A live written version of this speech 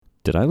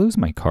Did I lose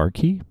my car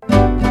key?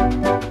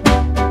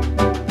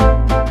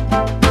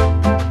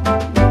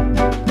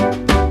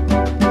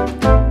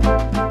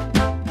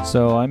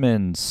 So I'm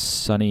in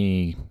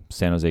sunny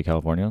San Jose,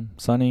 California.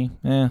 Sunny,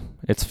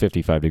 it's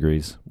 55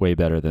 degrees. Way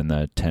better than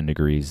the 10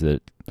 degrees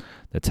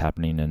that's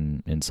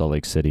happening in Salt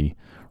Lake City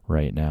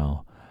right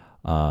now.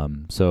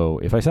 So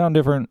if I sound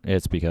different,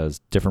 it's because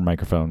different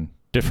microphone,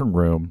 different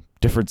room,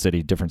 different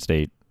city, different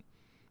state,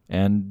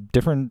 and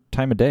different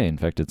time of day. In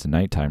fact, it's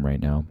nighttime right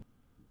now.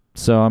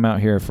 So I'm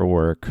out here for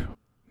work,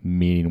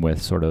 meeting with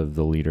sort of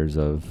the leaders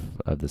of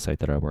the site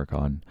that I work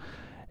on,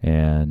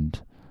 and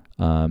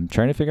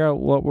trying to figure out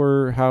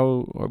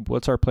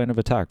what's our plan of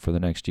attack for the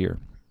next year.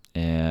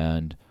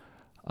 And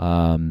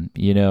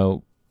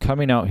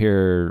coming out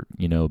here,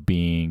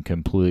 being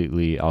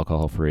completely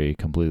alcohol free,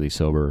 completely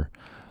sober,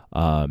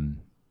 I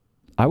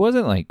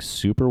wasn't like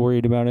super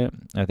worried about it.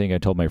 I think I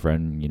told my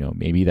friend,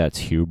 maybe that's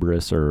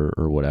hubris or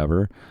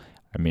whatever.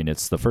 I mean,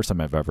 it's the first time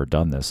I've ever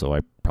done this, so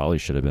I probably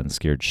should have been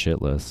scared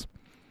shitless.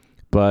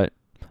 But,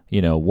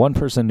 one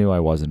person knew I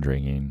wasn't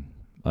drinking.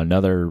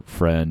 Another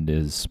friend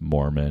is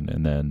Mormon.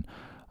 And then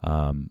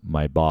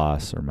my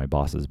boss or my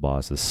boss's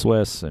boss is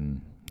Swiss,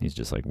 and he's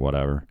just like,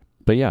 whatever.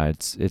 But yeah,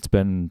 it's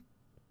been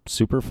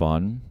super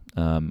fun.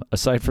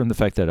 Aside from the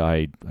fact that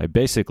I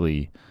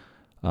basically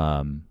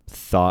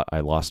thought I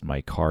lost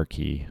my car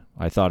key.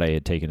 I thought I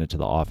had taken it to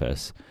the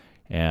office,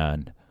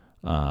 and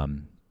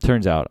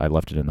turns out I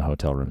left it in the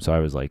hotel room. So I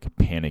was like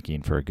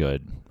panicking for a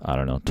good,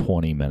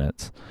 20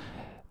 minutes.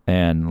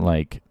 And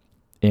like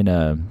in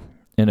a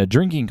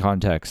drinking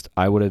context,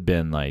 I would have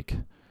been like,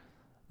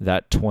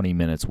 that 20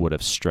 minutes would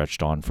have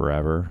stretched on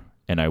forever.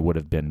 And I would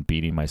have been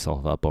beating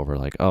myself up over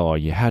like, oh,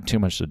 you had too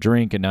much to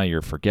drink and now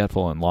you're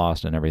forgetful and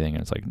lost and everything.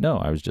 And it's like, no,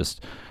 I'm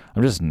just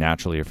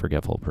naturally a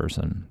forgetful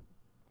person.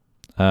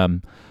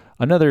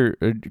 Another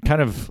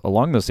kind of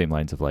along those same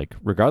lines of like,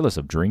 regardless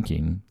of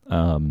drinking,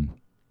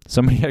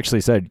 somebody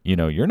actually said,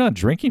 you're not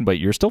drinking, but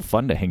you're still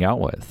fun to hang out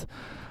with.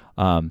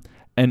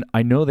 And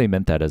I know they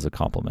meant that as a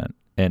compliment.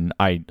 And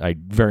I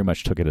very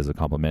much took it as a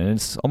compliment. And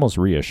it's almost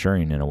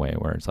reassuring in a way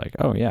where it's like,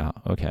 oh yeah,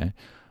 okay.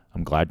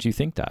 I'm glad you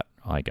think that.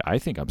 Like, I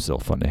think I'm still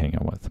fun to hang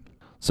out with.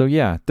 So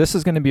yeah, this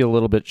is going to be a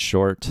little bit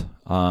short.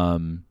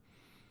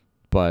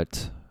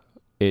 But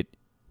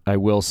I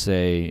will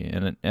say,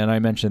 and I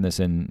mentioned this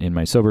in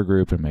my sober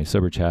group and my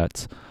sober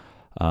chats,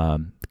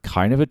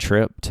 kind of a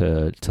trip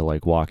to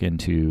like walk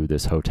into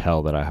this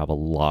hotel that I have a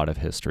lot of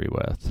history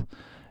with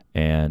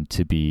and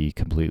to be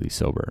completely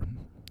sober.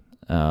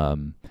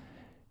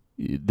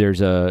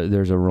 There's a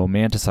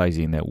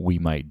romanticizing that we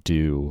might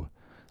do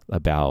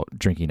about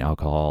drinking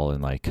alcohol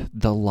and like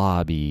the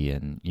lobby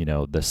and,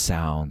 the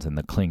sounds and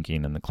the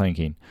clinking and the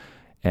clanking.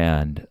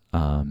 And,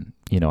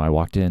 I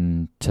walked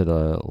into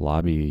the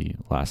lobby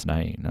last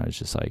night and I was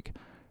just like,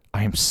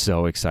 I am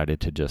so excited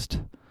to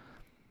just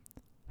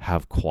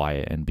have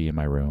quiet and be in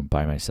my room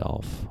by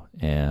myself.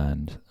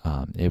 And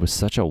it was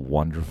such a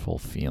wonderful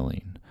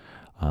feeling.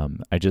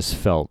 I just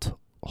felt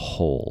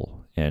whole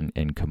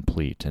and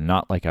complete, and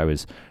not like I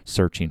was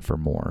searching for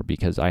more,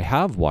 because I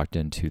have walked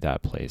into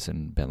that place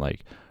and been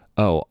like,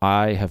 oh,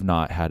 I have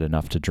not had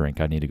enough to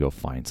drink. I need to go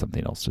find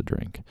something else to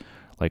drink.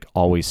 Like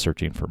always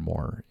searching for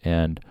more.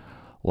 And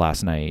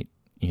last night,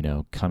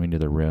 coming to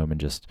the room and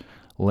just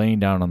laying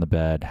down on the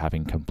bed,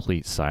 having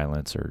complete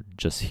silence, or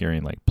just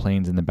hearing like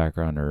planes in the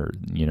background, or,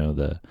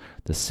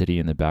 the city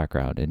in the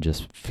background, and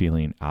just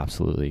feeling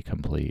absolutely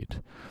complete.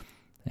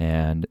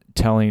 And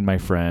telling my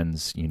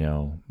friends,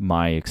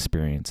 my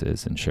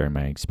experiences and sharing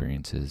my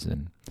experiences.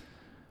 And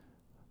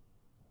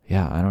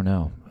yeah, I don't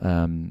know.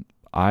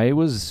 I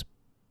was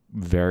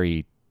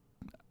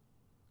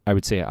I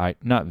would say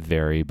not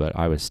very, but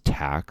I was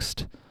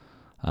taxed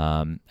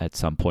at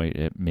some point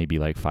at maybe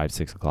like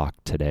 5-6 o'clock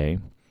today,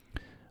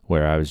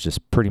 where I was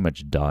just pretty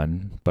much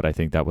done. But I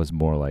think that was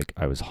more like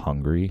I was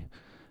hungry.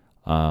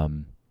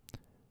 And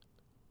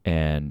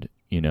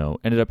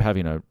ended up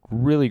having a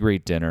really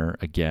great dinner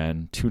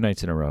again, 2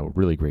 nights in a row,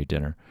 really great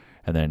dinner.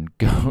 And then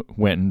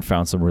went and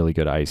found some really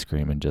good ice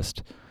cream, and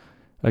just,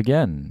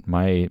 again,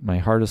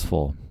 my heart is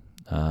full.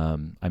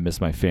 I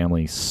miss my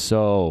family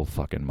so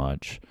fucking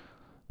much,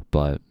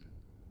 but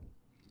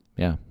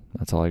yeah,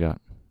 that's all I got.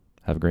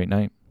 Have a great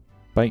night.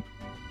 Bye.